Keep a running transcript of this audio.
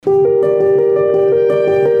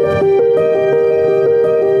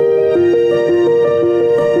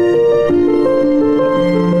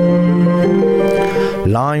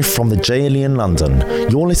Live from the JLE in London,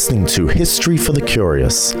 you're listening to History for the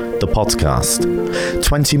Curious, the podcast.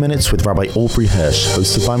 20 minutes with Rabbi Aubrey Hirsch,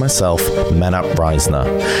 hosted by myself, Menat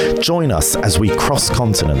Reisner. Join us as we cross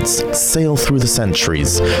continents, sail through the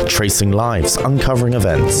centuries, tracing lives, uncovering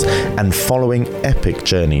events, and following epic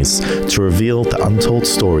journeys to reveal the untold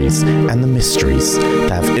stories and the mysteries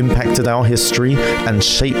that have impacted our history and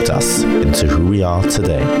shaped us into who we are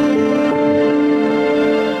today.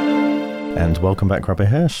 And welcome back, Rabbi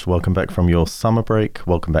Hirsch. Welcome back from your summer break.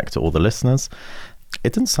 Welcome back to all the listeners.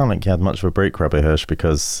 It didn't sound like you had much of a break, Rabbi Hirsch,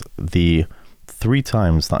 because the 3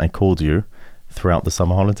 times that I called you throughout the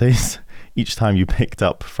summer holidays, each time you picked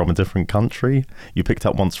up from a different country. You picked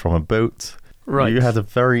up once from a boat. Right. You had a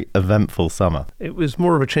very eventful summer. It was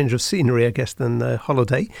more of a change of scenery, I guess, than a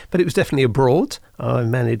holiday, but it was definitely abroad. I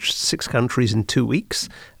managed 6 countries in 2 weeks,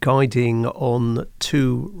 guiding on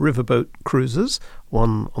 2 riverboat cruises,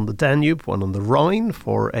 one on the Danube, one on the Rhine,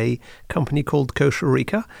 for a company called Costa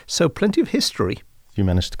Rica. So plenty of history. You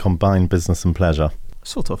managed to combine business and pleasure.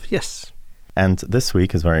 Sort of, yes. And this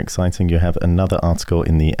week is very exciting. You have another article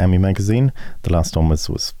in the Emmy magazine. The last one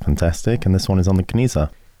was fantastic, and this one is on the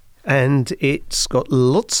Geniza. And it's got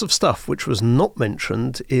lots of stuff which was not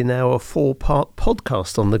mentioned in our 4-part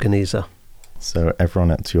podcast on the Geniza. So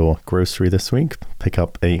everyone at your grocery this week, pick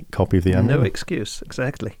up a copy of the Emmy. No excuse,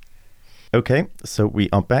 exactly. Okay, so we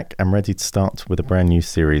are back and ready to start with a brand new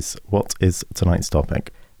series. What is tonight's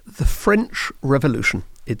topic? The French Revolution.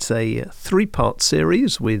 It's a 3-part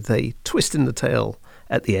series with a twist in the tale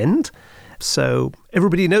at the end. So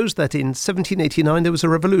everybody knows that in 1789 there was a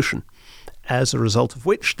revolution, as a result of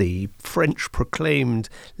which the French proclaimed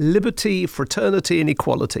liberty, fraternity and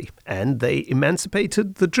equality, and they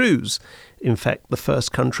emancipated the Jews. In fact, the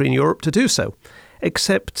first country in Europe to do so,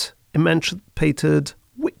 except emancipated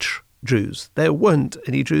which Jews? There weren't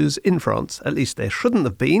any Jews in France, at least there shouldn't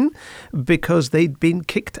have been, because they'd been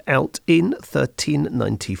kicked out in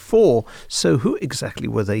 1394. So who exactly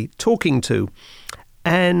were they talking to?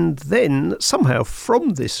 And then, somehow,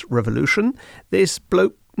 from this revolution, this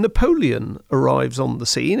bloke Napoleon arrives on the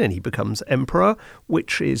scene and he becomes emperor,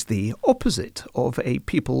 which is the opposite of a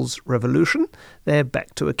people's revolution. They're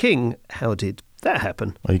back to a king. How did that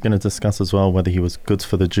happen? Are you going to discuss as well whether he was good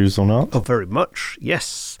for the Jews or not? Oh, very much,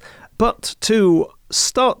 yes. But to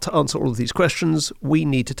start to answer all of these questions, we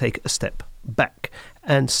need to take a step back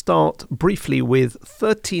and start briefly with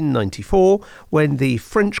 1394, when the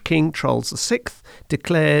French King Charles VI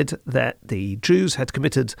declared that the Jews had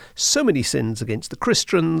committed so many sins against the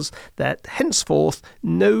Christians that henceforth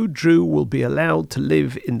no Jew will be allowed to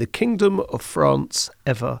live in the kingdom of France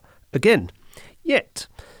ever again. Yet,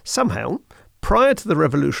 somehow, prior to the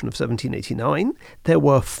revolution of 1789, there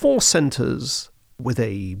were 4 centres with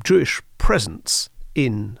a Jewish presence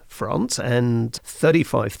in France and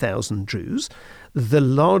 35,000 Jews. The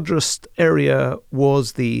largest area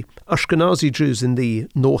was the Ashkenazi Jews in the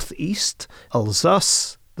northeast,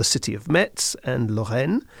 Alsace, the city of Metz, and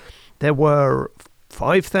Lorraine. There were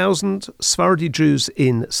 5,000 Sefardi Jews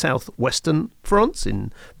in southwestern France,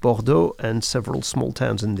 in Bordeaux and several small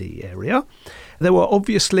towns in the area. There were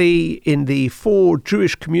obviously in the 4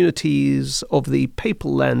 Jewish communities of the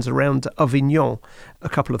papal lands around Avignon, a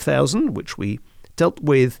couple of thousand, which we dealt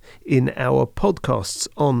with in our podcasts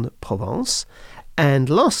on Provence. And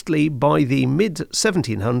lastly, by the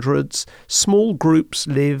mid-1700s, small groups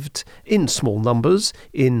lived in small numbers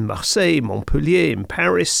in Marseille, Montpellier, in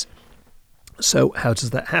Paris. So how does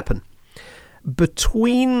that happen?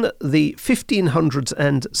 Between the 1500s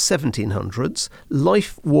and 1700s,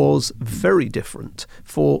 life was very different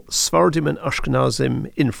for Sephardim and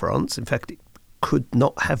Ashkenazim in France. In fact, it could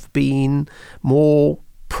not have been more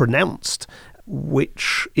pronounced,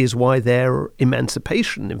 which is why their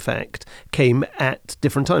emancipation, in fact, came at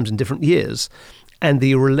different times in different years. And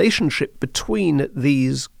the relationship between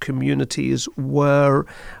these communities were,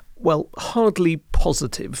 well, hardly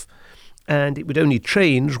positive. And it would only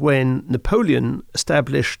change when Napoleon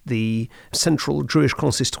established the Central Jewish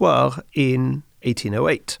Consistoire in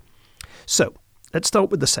 1808. So, let's start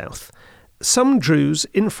with the south. Some Jews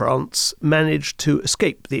in France managed to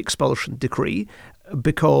escape the expulsion decree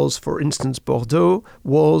because, for instance, Bordeaux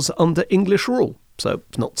was under English rule, so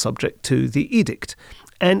not subject to the edict.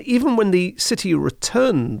 And even when the city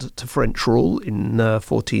returned to French rule in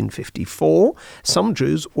 1454, some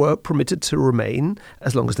Jews were permitted to remain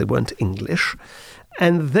as long as they weren't English.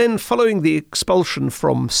 And then following the expulsion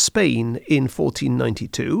from Spain in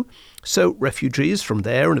 1492, so refugees from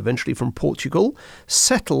there and eventually from Portugal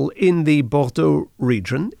settle in the Bordeaux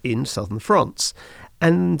region in southern France.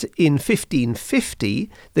 And in 1550,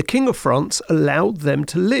 the King of France allowed them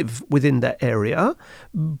to live within that area,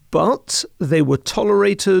 but they were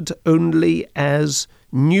tolerated only as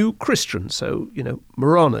new Christians, so,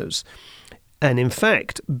 Marranos. And in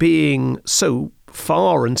fact, being so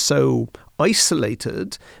far and so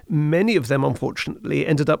isolated, many of them, unfortunately,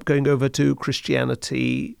 ended up going over to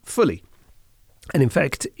Christianity fully. And in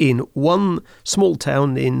fact, in one small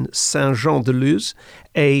town in Saint-Jean-de-Luz,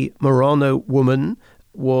 a Marrano woman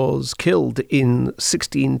was killed in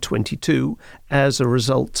 1622 as a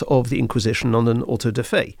result of the Inquisition on an auto de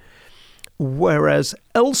fe. Whereas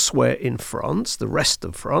elsewhere in France, the rest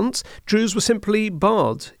of France, Jews were simply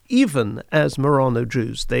barred, even as Marrano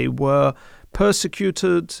Jews. They were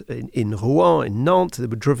persecuted in Rouen, in Nantes. They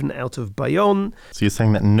were driven out of Bayonne. So you're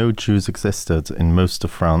saying that no Jews existed in most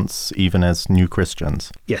of France, even as new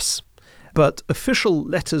Christians? Yes. But official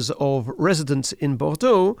letters of residence in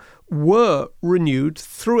Bordeaux were renewed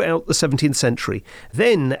throughout the 17th century.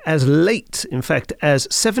 Then, as late, in fact, as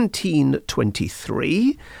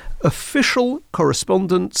 1723, official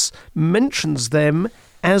correspondence mentions them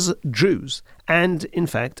as Jews and, in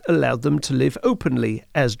fact, allowed them to live openly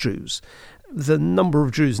as Jews. The number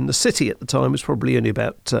of Jews in the city at the time was probably only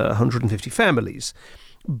about 150 families,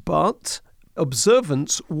 but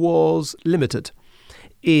observance was limited.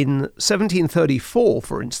 In 1734,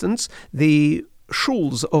 for instance, the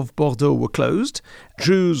schools of Bordeaux were closed.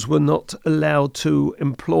 Jews were not allowed to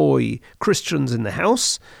employ Christians in the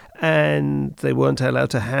house, and they weren't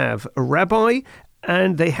allowed to have a rabbi,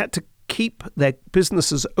 and they had to keep their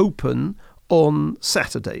businesses open on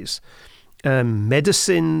Saturdays.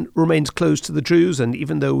 Medicine remains closed to the Jews, and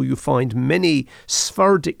even though you find many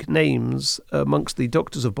Sephardic names amongst the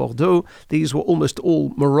doctors of Bordeaux, these were almost all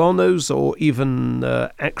Marranos or even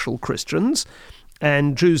actual Christians,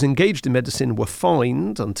 and Jews engaged in medicine were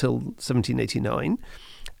fined until 1789.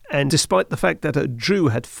 And despite the fact that a Jew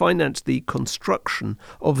had financed the construction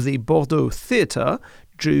of the Bordeaux theatre,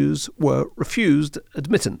 Jews were refused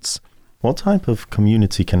admittance. What type of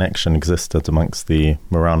community connection existed amongst the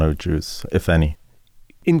Marrano Jews, if any?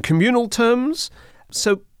 In communal terms,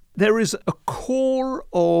 so there is a core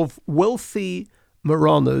of wealthy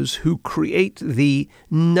Marranos who create the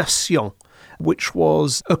Nation, which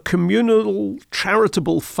was a communal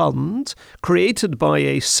charitable fund created by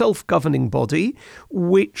a self-governing body,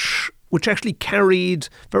 which actually carried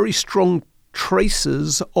very strong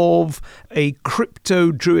traces of a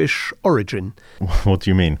crypto-Jewish origin. What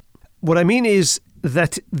do you mean? What I mean is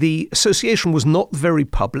that the association was not very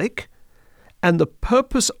public, and the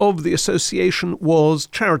purpose of the association was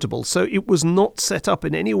charitable. So it was not set up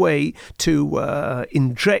in any way to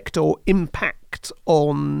inject or impact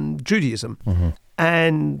on Judaism. Mm-hmm.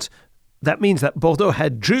 And that means that Bordeaux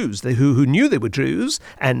had Jews who knew they were Jews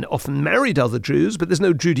and often married other Jews, but there's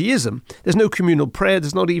no Judaism. There's no communal prayer.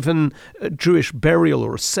 There's not even a Jewish burial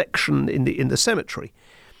or a section in the cemetery.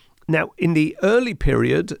 Now, in the early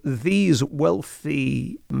period, these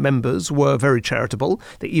wealthy members were very charitable.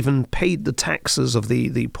 They even paid the taxes of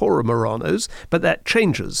the poorer Marranos, but that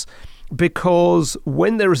changes because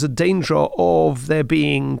when there is a danger of there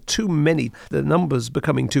being too many, the numbers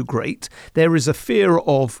becoming too great, there is a fear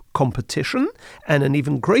of competition and an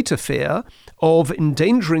even greater fear of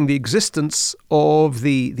endangering the existence of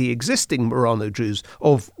the existing Marrano Jews,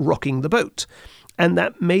 of rocking the boat. And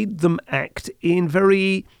that made them act in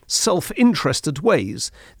very self-interested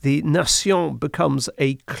ways. The Nation becomes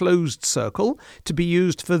a closed circle to be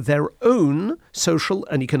used for their own social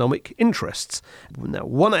and economic interests. Now,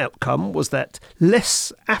 one outcome was that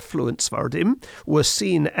less affluent Sephardim were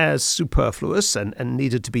seen as superfluous and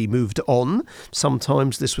needed to be moved on.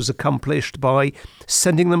 Sometimes this was accomplished by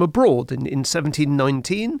sending them abroad. In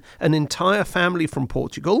 1719, an entire family from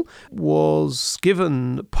Portugal was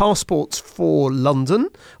given passports for London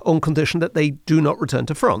on condition that they do not return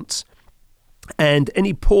to France. And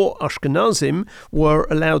any poor Ashkenazim were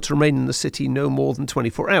allowed to remain in the city no more than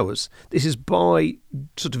 24 hours. This is by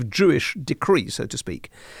sort of Jewish decree, so to speak.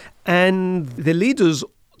 And the leaders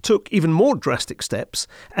took even more drastic steps,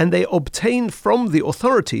 and they obtained from the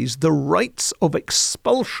authorities the rights of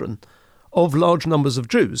expulsion of large numbers of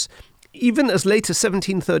Jews. Even as late as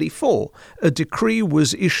 1734, a decree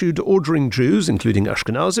was issued ordering Jews, including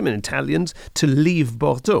Ashkenazim and Italians, to leave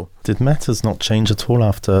Bordeaux. Did matters not change at all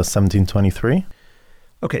after 1723?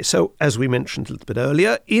 Okay, so as we mentioned a little bit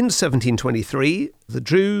earlier, in 1723, the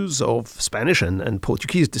Jews of Spanish and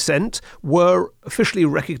Portuguese descent were officially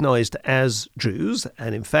recognized as Jews,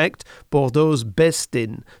 and in fact, Bordeaux's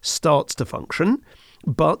Besdin starts to function.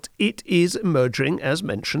 but it is emerging, as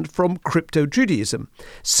mentioned, from crypto-Judaism.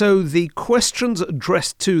 So the questions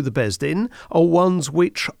addressed to the Beis Din are ones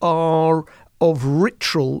which are of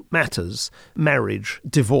ritual matters: marriage,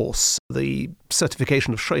 divorce, the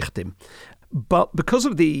certification of sheikhtim. But because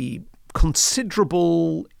of the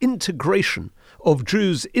considerable integration of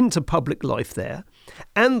Jews into public life there,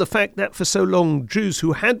 and the fact that for so long Jews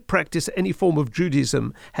who had practiced any form of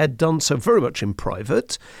Judaism had done so very much in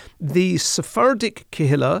private, the Sephardic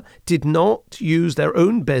Kehillah did not use their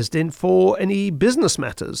own Beis Din for any business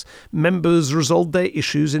matters. Members resolved their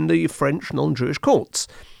issues in the French non-Jewish courts.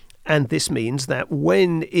 And this means that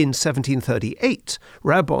when in 1738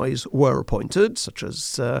 rabbis were appointed, such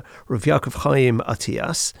as Rav Yaakov Chaim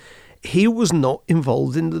Atias, he was not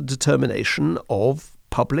involved in the determination of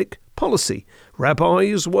public policy.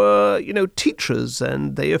 Rabbis were, teachers,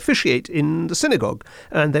 and they officiate in the synagogue,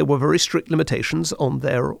 and there were very strict limitations on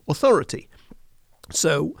their authority.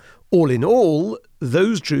 So, all in all,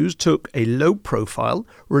 those Jews took a low profile.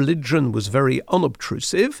 Religion was very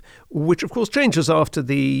unobtrusive, which of course changes after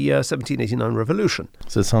the 1789 revolution.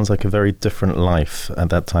 So it sounds like a very different life at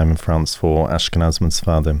that time in France for Ashkenazim and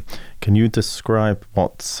Sephardim. Can you describe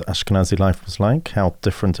what Ashkenazi life was like, how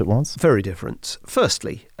different it was? Very different.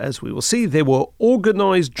 Firstly, as we will see, there were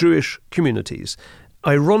organized Jewish communities.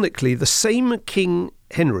 Ironically, the same King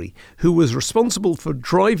Henry, who was responsible for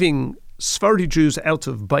driving Sefardi Jews out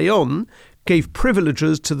of Bayonne, gave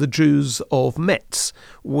privileges to the Jews of Metz,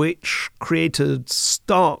 which created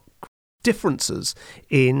stark differences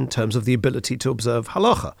in terms of the ability to observe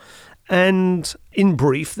halacha. And in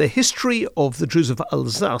brief, the history of the Jews of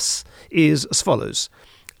Alsace is as follows.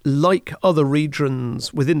 Like other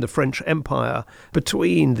regions within the French Empire,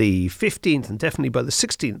 between the 15th and definitely by the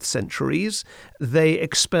 16th centuries, they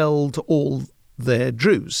expelled all their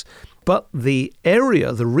Jews. But the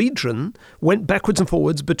area, the region, went backwards and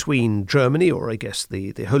forwards between Germany, or I guess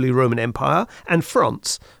the Holy Roman Empire, and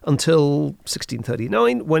France until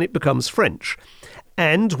 1639, when it becomes French.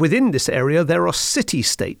 And within this area, there are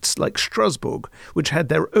city-states like Strasbourg, which had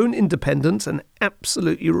their own independence and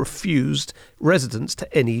absolutely refused residence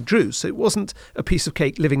to any Jews. So it wasn't a piece of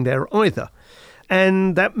cake living there either.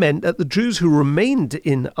 And that meant that the Jews who remained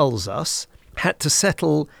in Alsace had to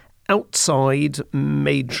settle outside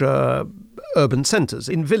major urban centres,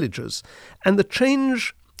 in villages. And the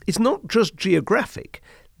change is not just geographic.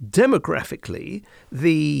 Demographically,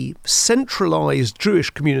 the centralised Jewish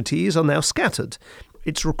communities are now scattered.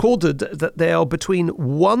 It's recorded that there are between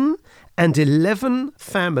 1 and 11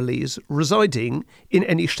 families residing in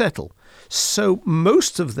any shtetl. So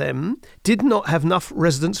most of them did not have enough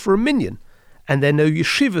residents for a minyan. And there are no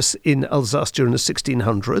yeshivas in Alsace during the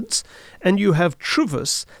 1600s. And you have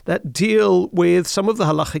tshuvas that deal with some of the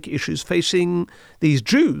halachic issues facing these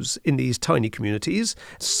Jews in these tiny communities,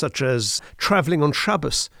 such as travelling on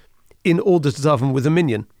Shabbos in order to daven with a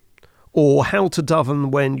minyan, or how to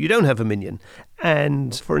daven when you don't have a minyan.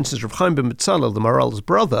 And, for instance, Rav Chaim ben Betzalel, the Maharal's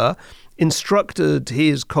brother, instructed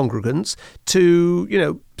his congregants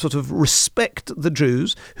to, sort of respect the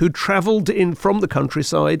Jews who travelled in from the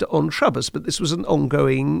countryside on Shabbos, but this was an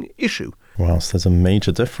ongoing issue. Wow, so there's a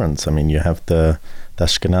major difference. I mean, you have the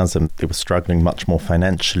Ashkenazim, they were struggling much more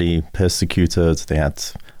financially, persecuted, they had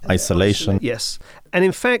isolation. Yes. And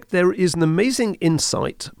in fact, there is an amazing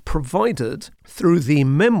insight provided through the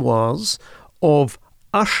memoirs of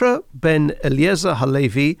Asher ben Eliezer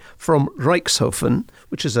Halevi from Reichshofen,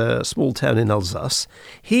 which is a small town in Alsace.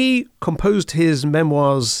 He composed his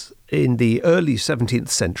memoirs in the early 17th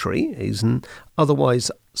century. He's an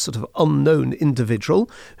otherwise sort of unknown individual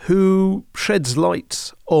who sheds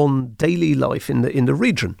light on daily life in the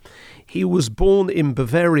region. He was born in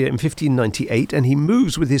Bavaria in 1598, and he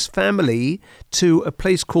moves with his family to a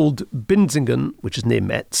place called Binzingen, which is near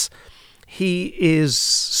Metz. He is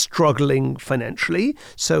struggling financially,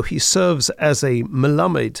 so he serves as a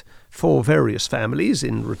melamed for various families,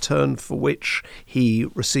 in return for which he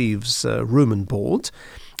receives room and board.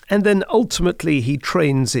 And then ultimately he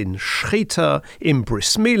trains in Shechita, in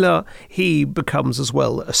Bris Milah. He becomes as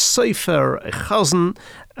well a Sefer, a Chazan,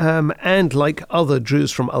 and like other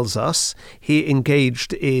Jews from Alsace, he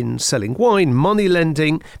engaged in selling wine, money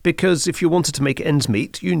lending, because if you wanted to make ends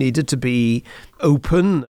meet, you needed to be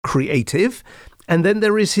open, creative. And then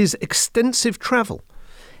there is his extensive travel.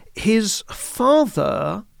 His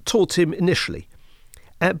father taught him initially,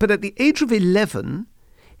 but at the age of 11,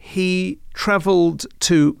 he travelled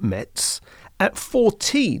to Metz. At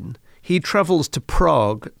 14, he travels to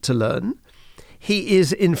Prague to learn. He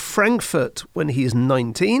is in Frankfurt when he is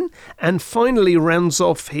 19, and finally rounds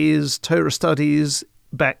off his Torah studies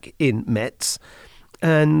back in Metz.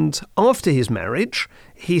 And after his marriage,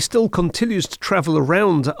 he still continues to travel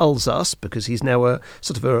around Alsace because he's now a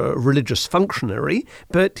sort of a religious functionary,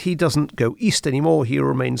 but he doesn't go east anymore. He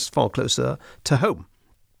remains far closer to home.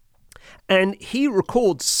 And he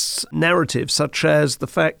records narratives such as the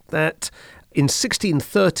fact that in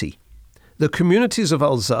 1630, the communities of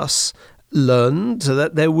Alsace learned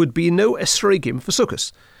that there would be no esregim for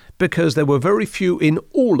Sukkot because there were very few in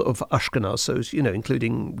all of Ashkenaz, so,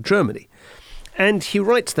 including Germany. And he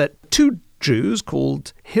writes that two Jews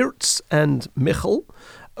called Hirtz and Michel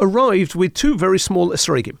arrived with two very small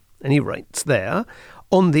esregim. And he writes there,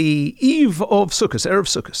 on the eve of Sukkot, Erev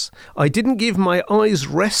Sukkot, I didn't give my eyes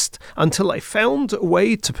rest until I found a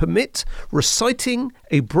way to permit reciting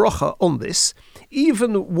a bracha on this,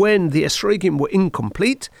 even when the esregim were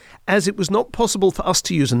incomplete, as it was not possible for us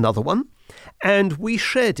to use another one. And we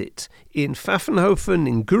shared it in Pfaffenhofen,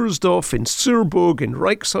 in Gürsdorf, in Surburg, in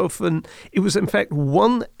Reichshofen. It was in fact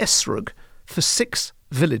one esrog for 6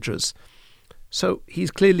 villagers. So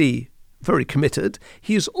he's clearly very committed.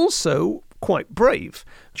 He is also quite brave.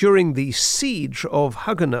 During the siege of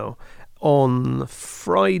Haguenau on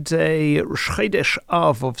Friday, Rosh Chodesh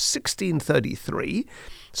Av of 1633,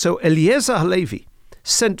 so Eliezer Halevi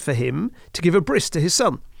sent for him to give a bris to his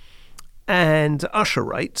son. And Usher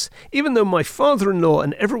writes, even though my father-in-law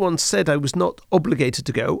and everyone said I was not obligated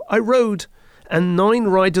to go, I rode, and 9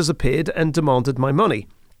 riders appeared and demanded my money.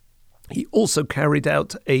 He also carried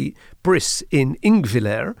out a bris in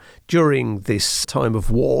Ingwiller during this time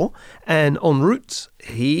of war, and en route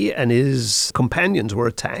he and his companions were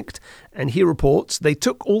attacked, and he reports they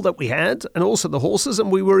took all that we had and also the horses,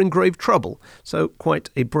 and we were in grave trouble. So quite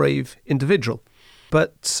a brave individual.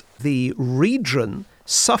 But the region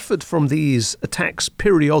suffered from these attacks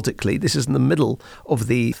periodically. This is in the middle of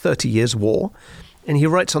the 30 Years' War. And he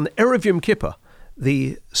writes on Erev Yom Kippur,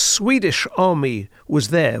 the Swedish army was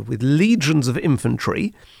there with legions of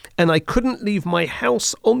infantry, and I couldn't leave my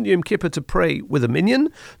house on Yom Kippur to pray with a minyan,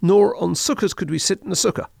 nor on Sukkot could we sit in a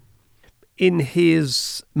sukkah. In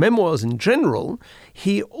his memoirs in general,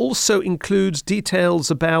 he also includes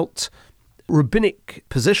details about rabbinic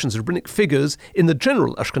positions, rabbinic figures in the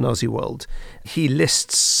general Ashkenazi world. He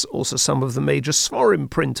lists also some of the major Sfarim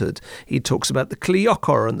printed. He talks about the Kli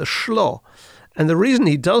Yakar and the Shlo. And the reason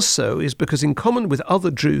he does so is because, in common with other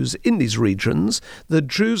Jews in these regions, the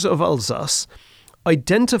Jews of Alsace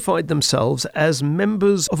identified themselves as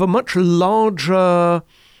members of a much larger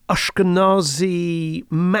Ashkenazi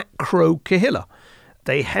macro kehillah.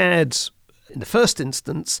 They had, in the first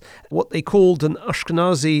instance, what they called an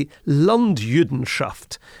Ashkenazi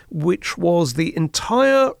Landjudenschaft, which was the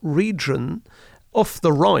entire region off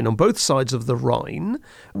the Rhine, on both sides of the Rhine,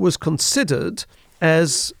 was considered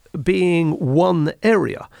as being one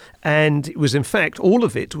area. And it was, in fact, all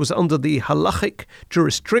of it was under the halachic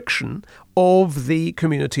jurisdiction of the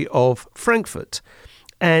community of Frankfurt.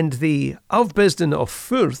 And the Avbesden of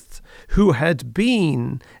Fürth, who had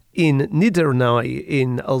been in Niederney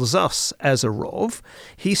in Alsace as a Rov,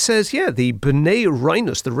 he says, the Bnei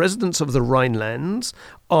Rheinus, the residents of the Rhinelands,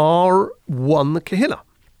 are one kehillah.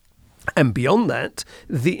 And beyond that,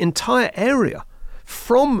 the entire area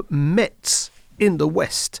from Metz in the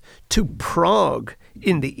west to Prague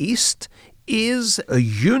in the east is a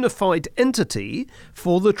unified entity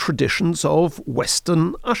for the traditions of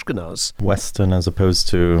Western Ashkenaz. Western as opposed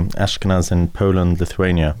to Ashkenaz in Poland,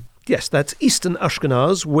 Lithuania. Yes, that's Eastern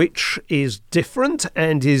Ashkenaz, which is different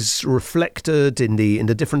and is reflected in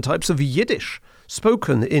the different types of Yiddish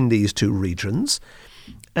spoken in these two regions.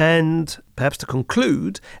 And perhaps to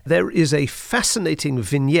conclude, there is a fascinating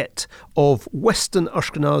vignette of Western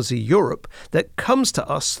Ashkenazi Europe that comes to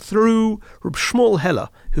us through Reb Shmuel Heller,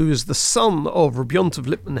 who is the son of Reb Yontov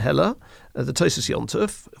Lippman Heller, the Tosis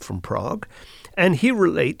Yontov from Prague. And he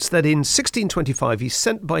relates that in 1625 he's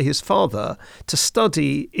sent by his father to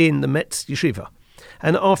study in the Metz yeshiva.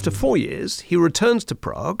 And after 4 years, he returns to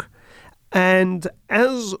Prague. And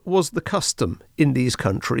as was the custom in these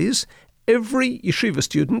countries, every yeshiva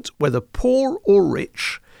student, whether poor or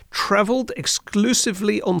rich, travelled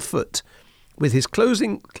exclusively on foot, with his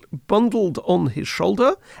clothing bundled on his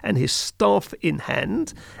shoulder and his staff in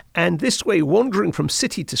hand, and this way wandering from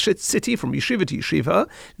city to city, from yeshiva to yeshiva.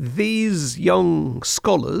 These young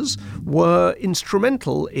scholars were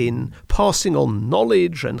instrumental in passing on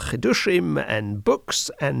knowledge and chidushim and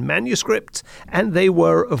books and manuscripts, and they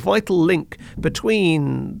were a vital link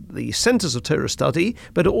between the centers of Torah study,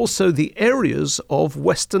 but also the areas of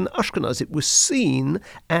Western Ashkenaz. It was seen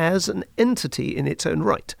as an entity in its own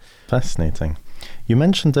right. Fascinating. You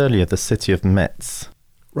mentioned earlier the city of Metz.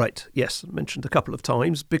 Right, yes, mentioned a couple of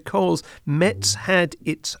times, because Metz had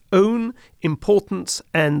its own importance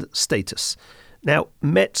and status. Now,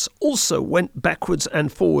 Metz also went backwards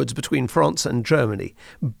and forwards between France and Germany,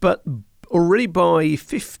 but already by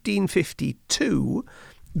 1552,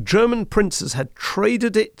 German princes had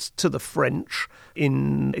traded it to the French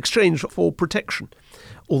in exchange for protection.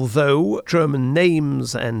 Although German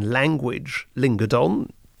names and language lingered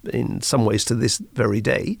on, in some ways to this very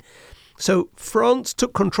day. So France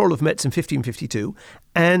took control of Metz in 1552,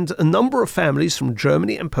 and a number of families from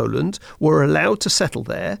Germany and Poland were allowed to settle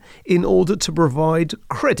there in order to provide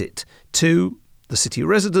credit to the city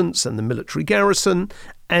residents and the military garrison.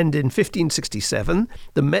 And in 1567,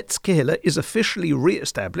 the Metz Kehillah is officially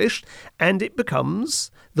re-established, and it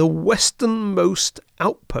becomes the westernmost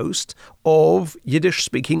outpost of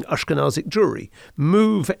Yiddish-speaking Ashkenazic Jewry.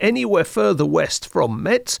 Move anywhere further west from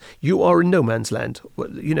Metz, you are in no man's land.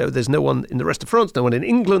 There's no one in the rest of France, no one in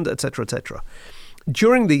England, etc., etc.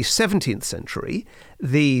 During the 17th century,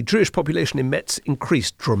 the Jewish population in Metz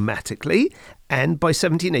increased dramatically, and by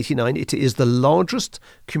 1789 it is the largest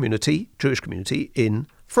Jewish community in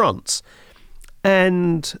France.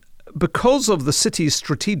 And because of the city's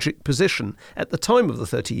strategic position at the time of the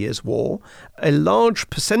 30 Years' War, a large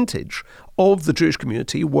percentage of the Jewish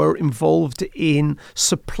community were involved in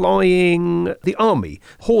supplying the army,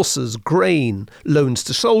 horses, grain, loans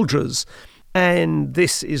to soldiers. And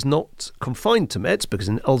this is not confined to Metz, because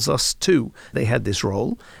in Alsace too they had this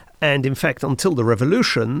role. And in fact, until the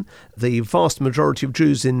revolution, the vast majority of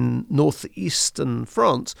Jews in northeastern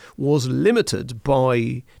France was limited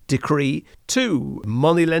by decree to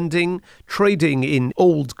money lending, trading in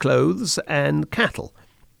old clothes and cattle.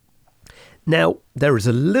 Now, there is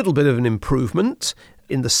a little bit of an improvement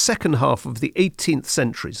in the second half of the 18th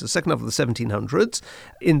century, so the second half of the 1700s,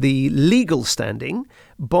 in the legal standing.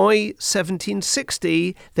 By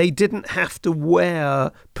 1760, they didn't have to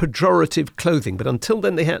wear pejorative clothing, but until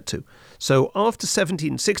then they had to. So after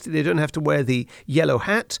 1760, they don't have to wear the yellow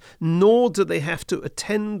hat, nor do they have to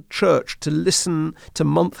attend church to listen to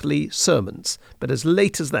monthly sermons. But as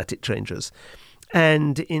late as that, it changes.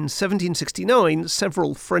 And in 1769,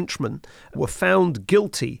 several Frenchmen were found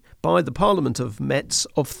guilty by the Parliament of Metz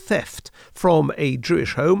of theft from a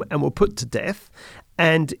Jewish home and were put to death.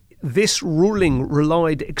 And this ruling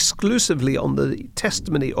relied exclusively on the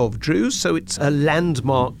testimony of Jews, so it's a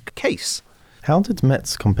landmark case. How did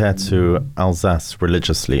Metz compare to Alsace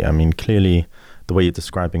religiously? I mean, clearly, the way you're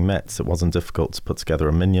describing Metz, it wasn't difficult to put together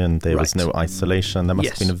a minyan. There was no isolation. There must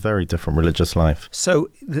have been a very different religious life. So,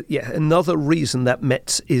 another reason that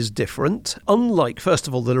Metz is different, unlike, first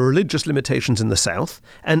of all, the religious limitations in the south,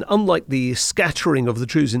 and unlike the scattering of the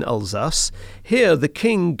Jews in Alsace, here the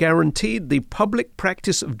king guaranteed the public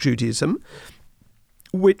practice of Judaism,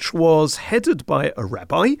 which was headed by a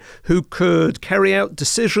rabbi who could carry out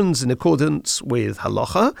decisions in accordance with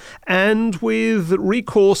halacha and with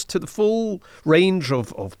recourse to the full range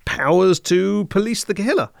of powers to police the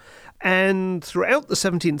Kehillah. And throughout the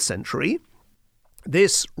 17th century,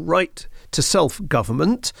 this right to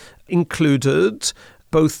self-government included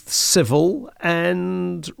both civil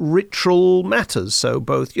and ritual matters, so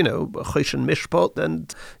both, Choshen Mishpat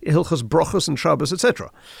and Hilchos Brochos and Shabbos,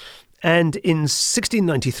 etc. And in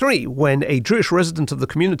 1693, when a Jewish resident of the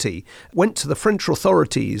community went to the French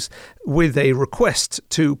authorities with a request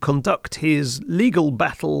to conduct his legal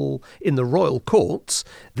battle in the royal courts,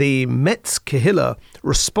 the Metz Kehillah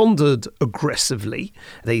responded aggressively.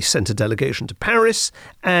 They sent a delegation to Paris,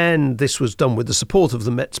 and this was done with the support of the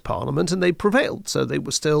Metz Parliament, and they prevailed. So they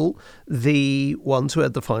were still the ones who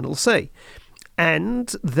had the final say.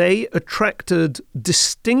 And they attracted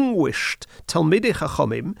distinguished Talmidei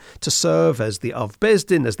Chachamim to serve as the Av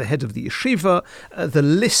Bezdin, as the head of the yeshiva. The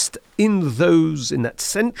list in that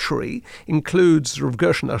century includes Rav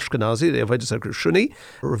Gershon Ashkenazi, the Avodas HaGershuni,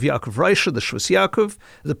 Rav Yaakov Reisha, the Shvus Yaakov,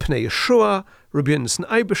 the Pnei Yeshua, Rabbi Yonasan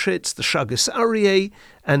Eibeshitz, the Shagas Aryeh,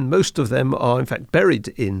 and most of them are in fact buried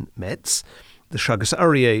in Metz. The Shagas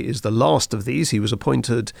Aryeh is the last of these. He was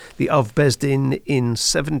appointed the Av Bezdin in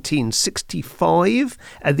 1765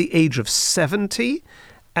 at the age of 70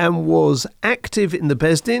 and was active in the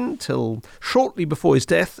Bezdin till shortly before his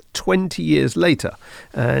death, 20 years later.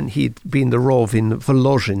 And he'd been the Rov in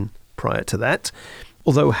Volozhin prior to that.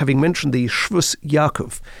 Although, having mentioned the Shvus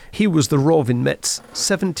Yaakov, he was the Rov in Metz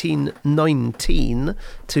 1719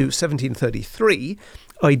 to 1733.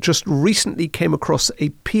 I just recently came across a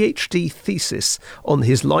PhD thesis on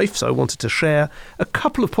his life, so I wanted to share a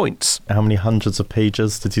couple of points. How many hundreds of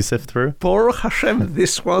pages did you sift through? Baruch Hashem,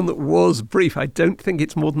 this one was brief. I don't think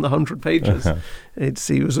it's more than 100 pages.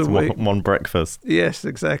 He was one breakfast. Yes,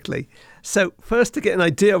 exactly. So first, to get an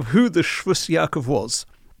idea of who the Shvus Yaakov was,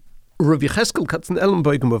 Rabbi Yecheskel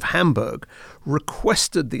Katzenellenbogen of Hamburg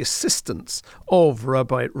requested the assistance of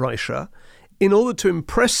Rabbi Reischer in order to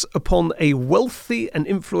impress upon a wealthy and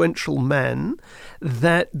influential man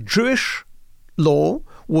that Jewish law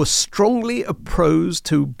was strongly opposed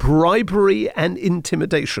to bribery and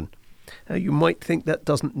intimidation. Now, you might think that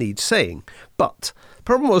doesn't need saying, but the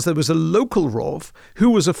problem was there was a local Rov who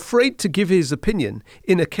was afraid to give his opinion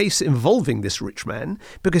in a case involving this rich man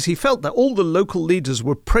because he felt that all the local leaders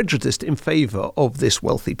were prejudiced in favor of this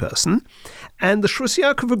wealthy person. And the Shvus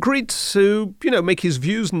Yaakov agreed to, make his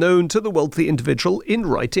views known to the wealthy individual in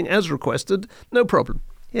writing as requested. No problem.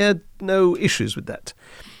 He had no issues with that.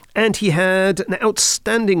 And he had an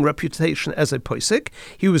outstanding reputation as a posek.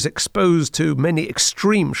 He was exposed to many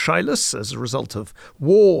extreme shilas as a result of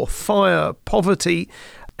war, fire, poverty.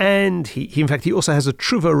 And he also has a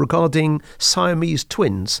tshuva regarding Siamese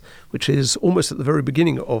twins, which is almost at the very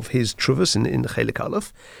beginning of his tshuvas in Chelik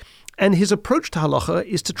Aleph. And his approach to halacha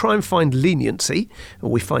is to try and find leniency.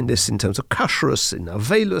 We find this in terms of kashrus, in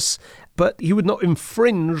avelus, but he would not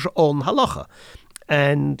infringe on halacha.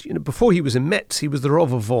 And before he was in Metz, he was the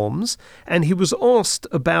Rav of Worms, and he was asked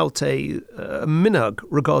about a minhag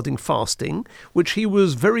regarding fasting, which he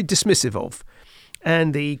was very dismissive of.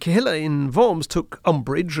 And the Kehillah in Worms took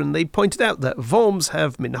umbrage, and they pointed out that Worms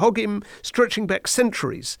have minhagim stretching back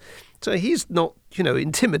centuries. So he's not,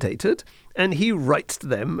 intimidated, and he writes to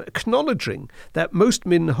them acknowledging that most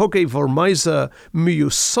minhagei Wormeiser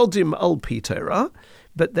miyusodim al pi Torah,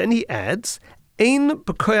 but then he adds, Ein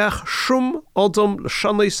b'koyach shum odom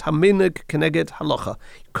l'shanos haminag keneged halacha.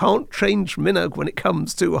 You can't change minag when it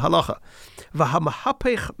comes to halacha.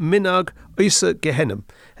 V'hamahapech minag oisa gehenim.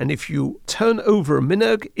 And if you turn over a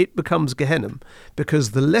minag, it becomes gehenim,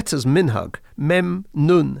 because the letters minhag, mem,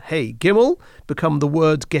 nun, hey, gimel, become the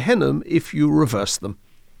word gehenim if you reverse them.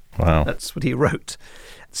 Wow. That's what he wrote.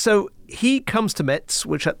 So he comes to Metz,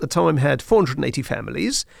 which at the time had 480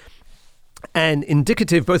 families, and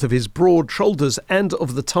indicative both of his broad shoulders and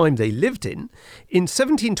of the time they lived in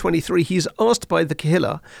 1723 he's asked by the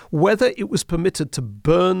Kehillah whether it was permitted to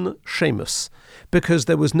burn shemus, because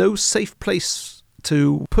there was no safe place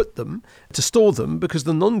to put them, to store them, because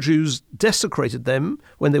the non-Jews desecrated them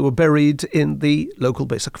when they were buried in the local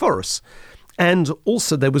Beis HaKvoros. And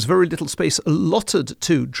also there was very little space allotted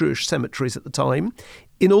to Jewish cemeteries at the time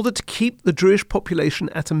in order to keep the Jewish population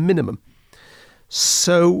at a minimum.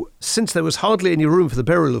 So, since there was hardly any room for the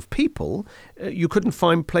burial of people, you couldn't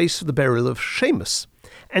find place for the burial of shemus.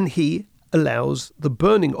 And he allows the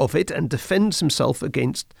burning of it and defends himself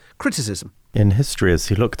against criticism. In history, is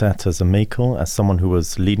he looked at as a makel, as someone who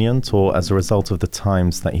was lenient, or as a result of the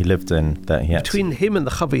times that he lived in, that he had Between him and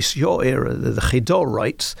the Chavis Yor era, the Chidor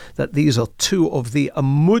writes that these are two of the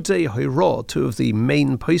Amudei Hoirah, two of the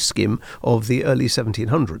main poskim of the early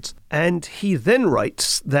 1700s. And he then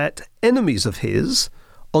writes that enemies of his,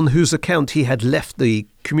 on whose account he had left the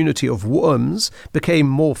community of Worms, became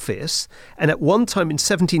more fierce, and at one time in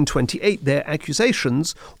 1728 their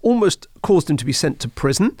accusations almost caused him to be sent to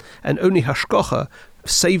prison, and only Hashkocha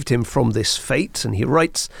saved him from this fate. And he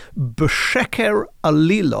writes, B'sheker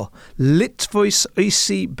alilo, litvois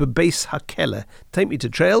oisi bebeis hakele, take me to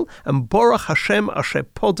jail, and Baruch Hashem asher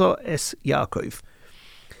poda es Yaakov.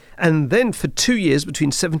 And then for 2 years, between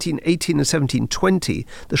 1718 and 1720,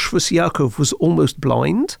 the Shvus Yaakov was almost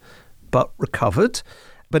blind, but recovered.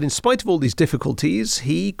 But in spite of all these difficulties,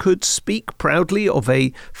 he could speak proudly of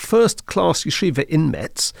a first-class yeshiva in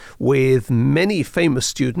Metz with many famous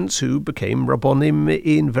students who became rabbonim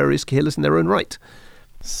in various kehillas in their own right.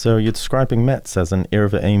 So you're describing Metz as an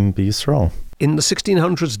Irva Aim B'Yisrael? In the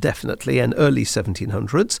 1600s, definitely, and early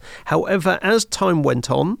 1700s. However, as time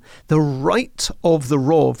went on, the right of the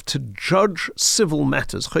Rov to judge civil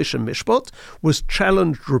matters, Choshen Mishpat, was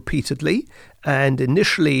challenged repeatedly. And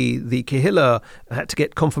initially, the Kehillah had to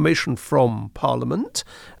get confirmation from Parliament.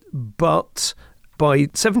 But by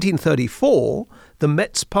 1734, the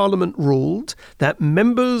Metz Parliament ruled that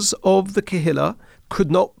members of the Kehillah could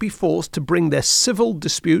not be forced to bring their civil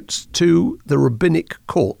disputes to the rabbinic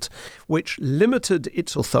court, which limited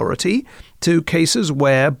its authority to cases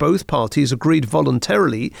where both parties agreed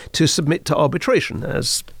voluntarily to submit to arbitration,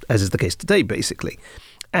 as is the case today, basically.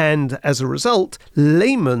 And as a result,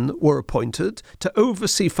 laymen were appointed to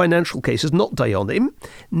oversee financial cases, not dayanim.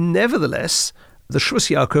 Nevertheless, the Shvus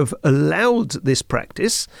Yaakov allowed this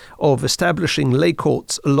practice of establishing lay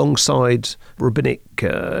courts alongside rabbinic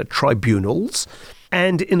tribunals.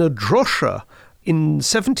 And in a drosha in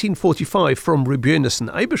 1745 from Rabbi Yonasan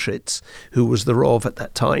Eibeshitz, who was the Rav at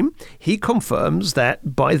that time, he confirms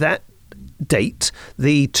that by that date,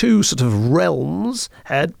 the two sort of realms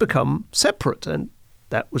had become separate, and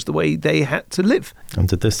that was the way they had to live. And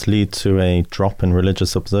did this lead to a drop in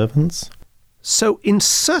religious observance? So in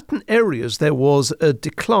certain areas there was a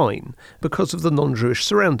decline because of the non-Jewish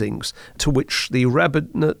surroundings, to which the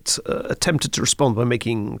rabbinate attempted to respond by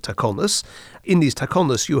making takonos. In these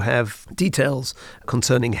takonos you have details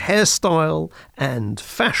concerning hairstyle and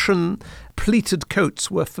fashion. Pleated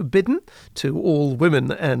coats were forbidden to all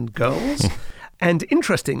women and girls. And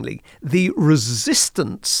interestingly, the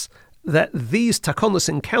resistance that these takonos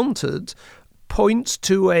encountered points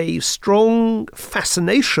to a strong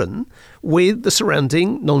fascination with the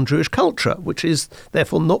surrounding non-Jewish culture, which is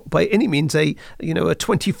therefore not by any means a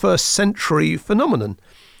 21st century phenomenon.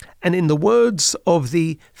 And in the words of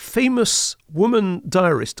the famous woman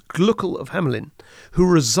diarist Gluckel of Hamelin, who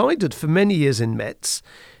resided for many years in Metz,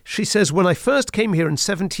 she says, "When I first came here in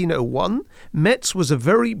 1701, Metz was a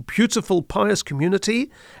very beautiful, pious community,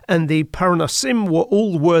 and the Parnassim were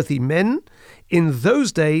all worthy men. In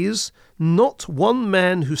those days, not one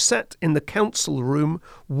man who sat in the council room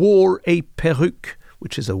wore a perruque,"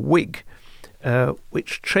 which is a wig,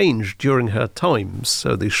 which changed during her times,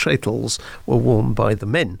 so the shaitels were worn by the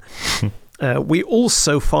men. We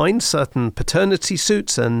also find certain paternity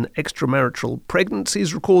suits and extramarital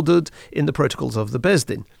pregnancies recorded in the protocols of the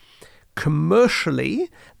Bezdin. Commercially,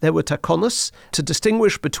 there were takonos to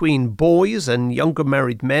distinguish between boys and younger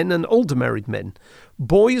married men and older married men.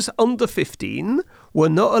 Boys under 15 were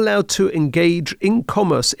not allowed to engage in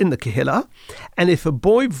commerce in the Kehillah, and if a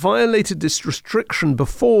boy violated this restriction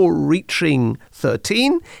before reaching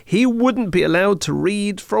 13, he wouldn't be allowed to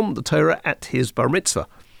read from the Torah at his bar mitzvah.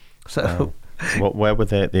 So, where were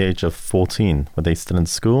they at the age of 14? Were they still in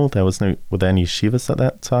school? Were there any yeshivas at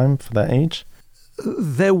that time for that age?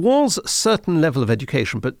 There was a certain level of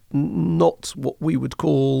education, but not what we would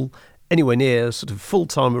call anywhere near sort of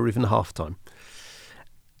full-time or even half-time.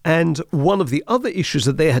 And one of the other issues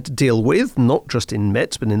that they had to deal with, not just in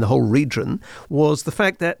Metz, but in the whole region, was the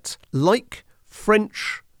fact that, like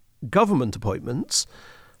French government appointments,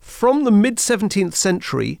 from the mid-17th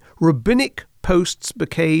century, rabbinic posts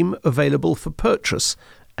became available for purchase,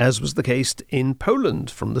 as was the case in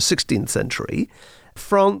Poland from the 16th century.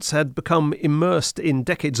 France had become immersed in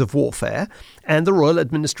decades of warfare, and the royal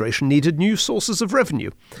administration needed new sources of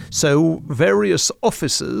revenue. So various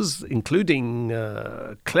offices, including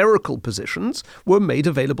clerical positions, were made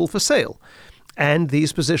available for sale. And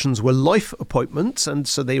these positions were life appointments, and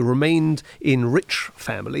so they remained in rich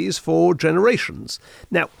families for generations.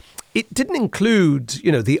 Now, it didn't include,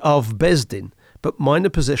 the Av Bezdin, but minor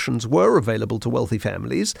positions were available to wealthy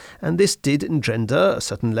families, and this did engender a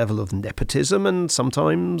certain level of nepotism and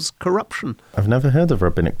sometimes corruption. I've never heard of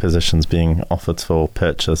rabbinic positions being offered for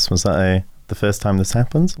purchase. Was that the first time this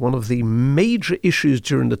happened? One of the major issues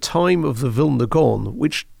during the time of the Vilna Gaon,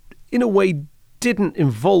 which in a way didn't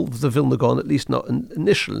involve the Vilna Gaon, at least not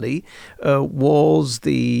initially, was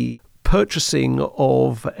the purchasing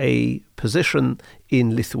of a position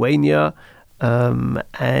in Lithuania.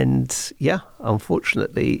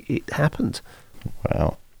 Unfortunately, it happened.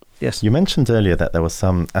 Wow. Yes. You mentioned earlier that there were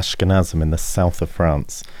some Ashkenazim in the south of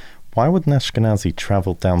France. Why would an Ashkenazi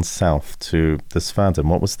travel down south to the Sefardim?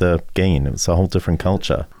 What was the gain? It was a whole different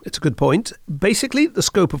culture. It's a good point. Basically, the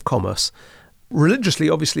scope of commerce. Religiously,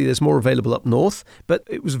 obviously, there's more available up north, but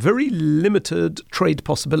it was very limited trade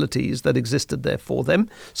possibilities that existed there for them.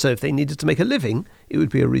 So if they needed to make a living, it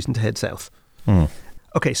would be a reason to head south.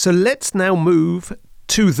 Okay, so let's now move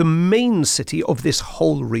to the main city of this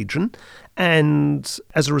whole region and,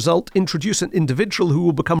 as a result, introduce an individual who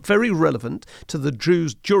will become very relevant to the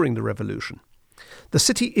Jews during the revolution. The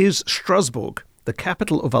city is Strasbourg, the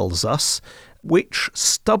capital of Alsace, which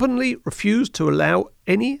stubbornly refused to allow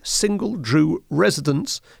any single Jew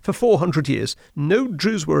residence for 400 years. No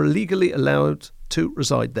Jews were illegally allowed to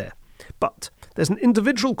reside there. But there's an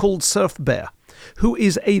individual called Sefardi, who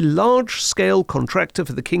is a large-scale contractor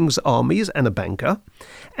for the king's armies and a banker,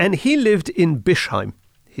 and he lived in Bischheim.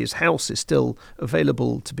 His house is still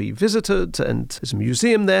available to be visited, and there's a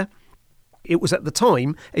museum there. It was at the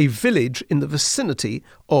time a village in the vicinity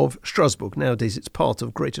of Strasbourg. Nowadays it's part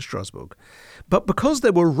of Greater Strasbourg. But because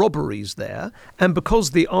there were robberies there, and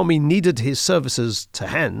because the army needed his services to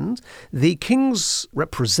hand, the king's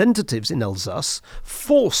representatives in Alsace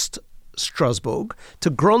forced Strasbourg to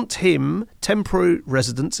grant him temporary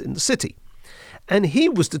residence in the city. And he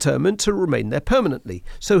was determined to remain there permanently,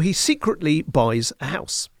 so he secretly buys a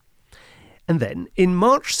house. And then, in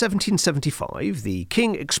March 1775, the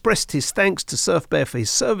king expressed his thanks to Serfbert for his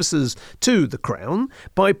services to the crown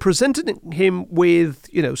by presenting him with,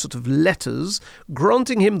 sort of letters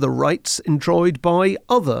granting him the rights enjoyed by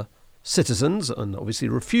other citizens, and obviously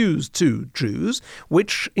refused to Jews,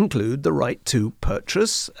 which include the right to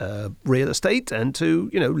purchase real estate and to,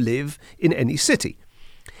 live in any city.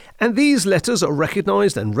 And these letters are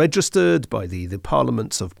recognised and registered by the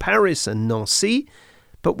parliaments of Paris and Nancy.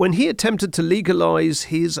 But when he attempted to legalise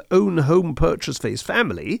his own home purchase for his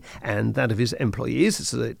family and that of his employees,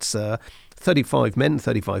 so it's 35 men,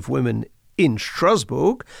 35 women in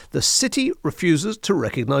Strasbourg, the city refuses to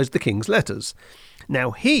recognise the king's letters.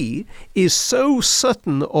 Now he is so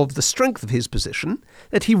certain of the strength of his position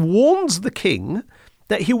that he warns the king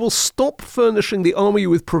that he will stop furnishing the army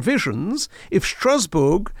with provisions if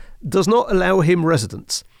Strasbourg does not allow him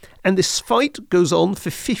residence. And this fight goes on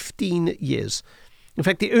for 15 years. In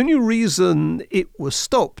fact, the only reason it was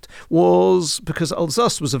stopped was because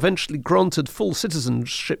Alsace was eventually granted full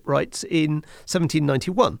citizenship rights in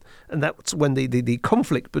 1791, and that's when the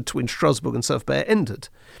conflict between Strasbourg and Serfbert ended.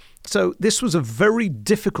 So this was a very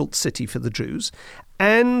difficult city for the Jews,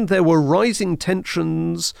 and there were rising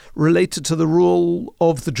tensions related to the role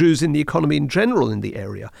of the Jews in the economy in general in the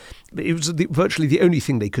area. It was virtually the only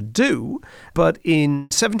thing they could do, but in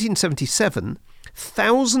 1777,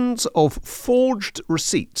 thousands of forged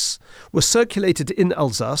receipts were circulated in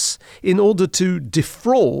Alsace in order to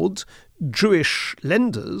defraud Jewish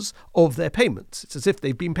lenders of their payments. It's as if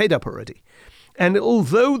they'd been paid up already. And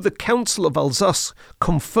although the Council of Alsace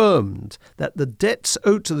confirmed that the debts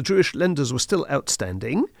owed to the Jewish lenders were still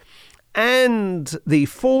outstanding, and the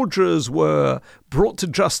forgers were brought to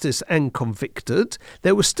justice and convicted,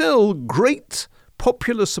 there was still great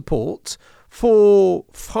popular support for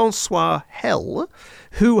Francois Hell,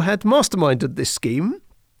 who had masterminded this scheme,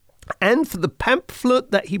 and for the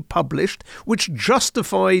pamphlet that he published, which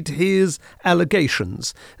justified his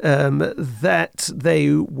allegations that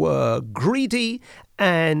they were greedy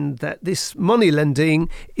and that this money lending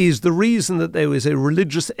is the reason that there was a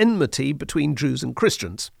religious enmity between Jews and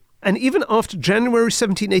Christians. And even after January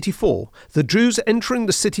 1784, the Jews entering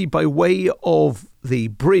the city by way of the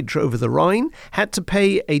bridge over the Rhine had to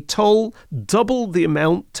pay a toll double the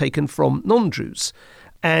amount taken from non-Jews.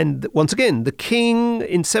 And once again, the king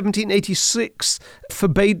in 1786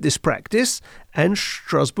 forbade this practice, and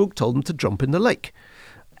Strasbourg told them to jump in the lake.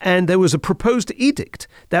 And there was a proposed edict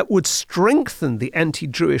that would strengthen the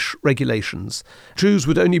anti-Jewish regulations. Jews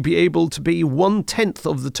would only be able to be 1/10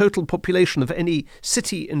 of the total population of any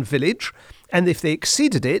city and village, and if they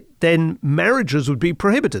exceeded it, then marriages would be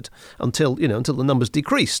prohibited until the numbers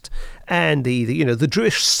decreased. And the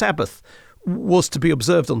Jewish Sabbath was to be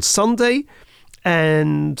observed on Sunday,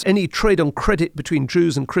 and any trade on credit between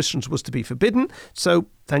Jews and Christians was to be forbidden. So,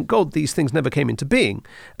 thank God, these things never came into being.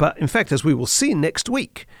 But in fact, as we will see next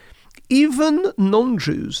week, even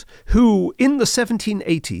non-Jews who, in the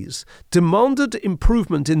 1780s, demanded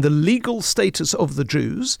improvement in the legal status of the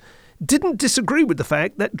Jews, didn't disagree with the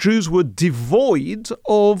fact that Jews were devoid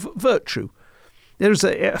of virtue. There's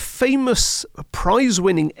a famous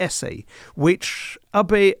prize-winning essay which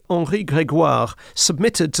Abbé Henri Grégoire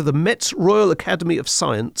submitted to the Metz Royal Academy of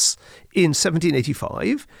Science in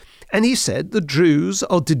 1785, and he said the Jews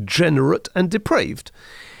are degenerate and depraved.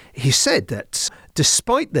 He said that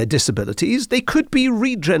despite their disabilities, they could be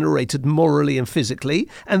regenerated morally and physically,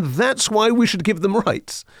 and that's why we should give them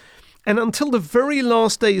rights. And until the very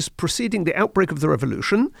last days preceding the outbreak of the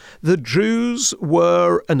revolution, the Jews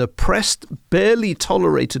were an oppressed, barely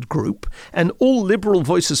tolerated group, and all liberal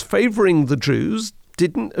voices favouring the Jews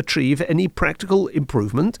didn't achieve any practical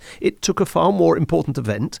improvement. It took a far more important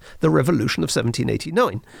event, the Revolution of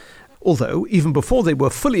 1789. Although, even before they were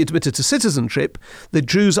fully admitted to citizenship, the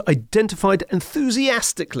Jews identified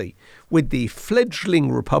enthusiastically with the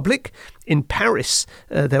fledgling republic. In Paris,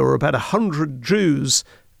 there were about 100 Jews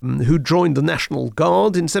who joined the National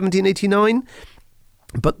Guard in 1789,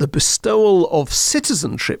 but the bestowal of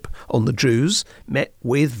citizenship on the Jews met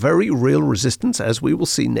with very real resistance, as we will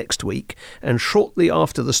see next week, and shortly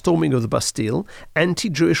after the storming of the Bastille,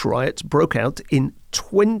 anti-Jewish riots broke out in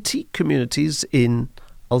 20 communities in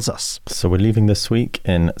Alsace. So we're leaving this week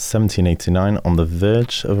in 1789 on the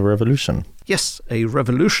verge of a revolution. Yes, a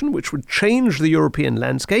revolution which would change the European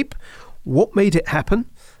landscape. What made it happen?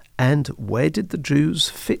 And where did the Jews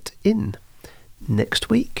fit in? Next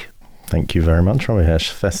week. Thank you very much, Rabbi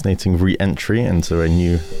Hirsch. Fascinating re-entry into a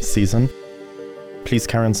new season. Please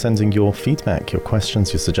carry on sending your feedback, your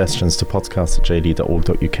questions, your suggestions to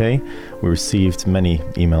podcast@jd.org.uk. We received many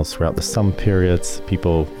emails throughout the summer period.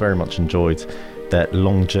 People very much enjoyed their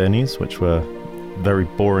long journeys, which were very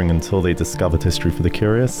boring until they discovered History for the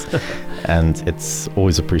Curious. And it's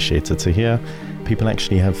always appreciated to hear. People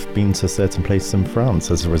actually have been to certain places in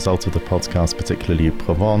France as a result of the podcast, particularly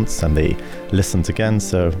Provence, and they listened again.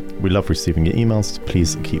 So we love receiving your emails.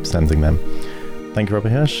 Please keep sending them. Thank you, Rabbi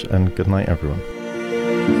Hirsch, and good night, everyone.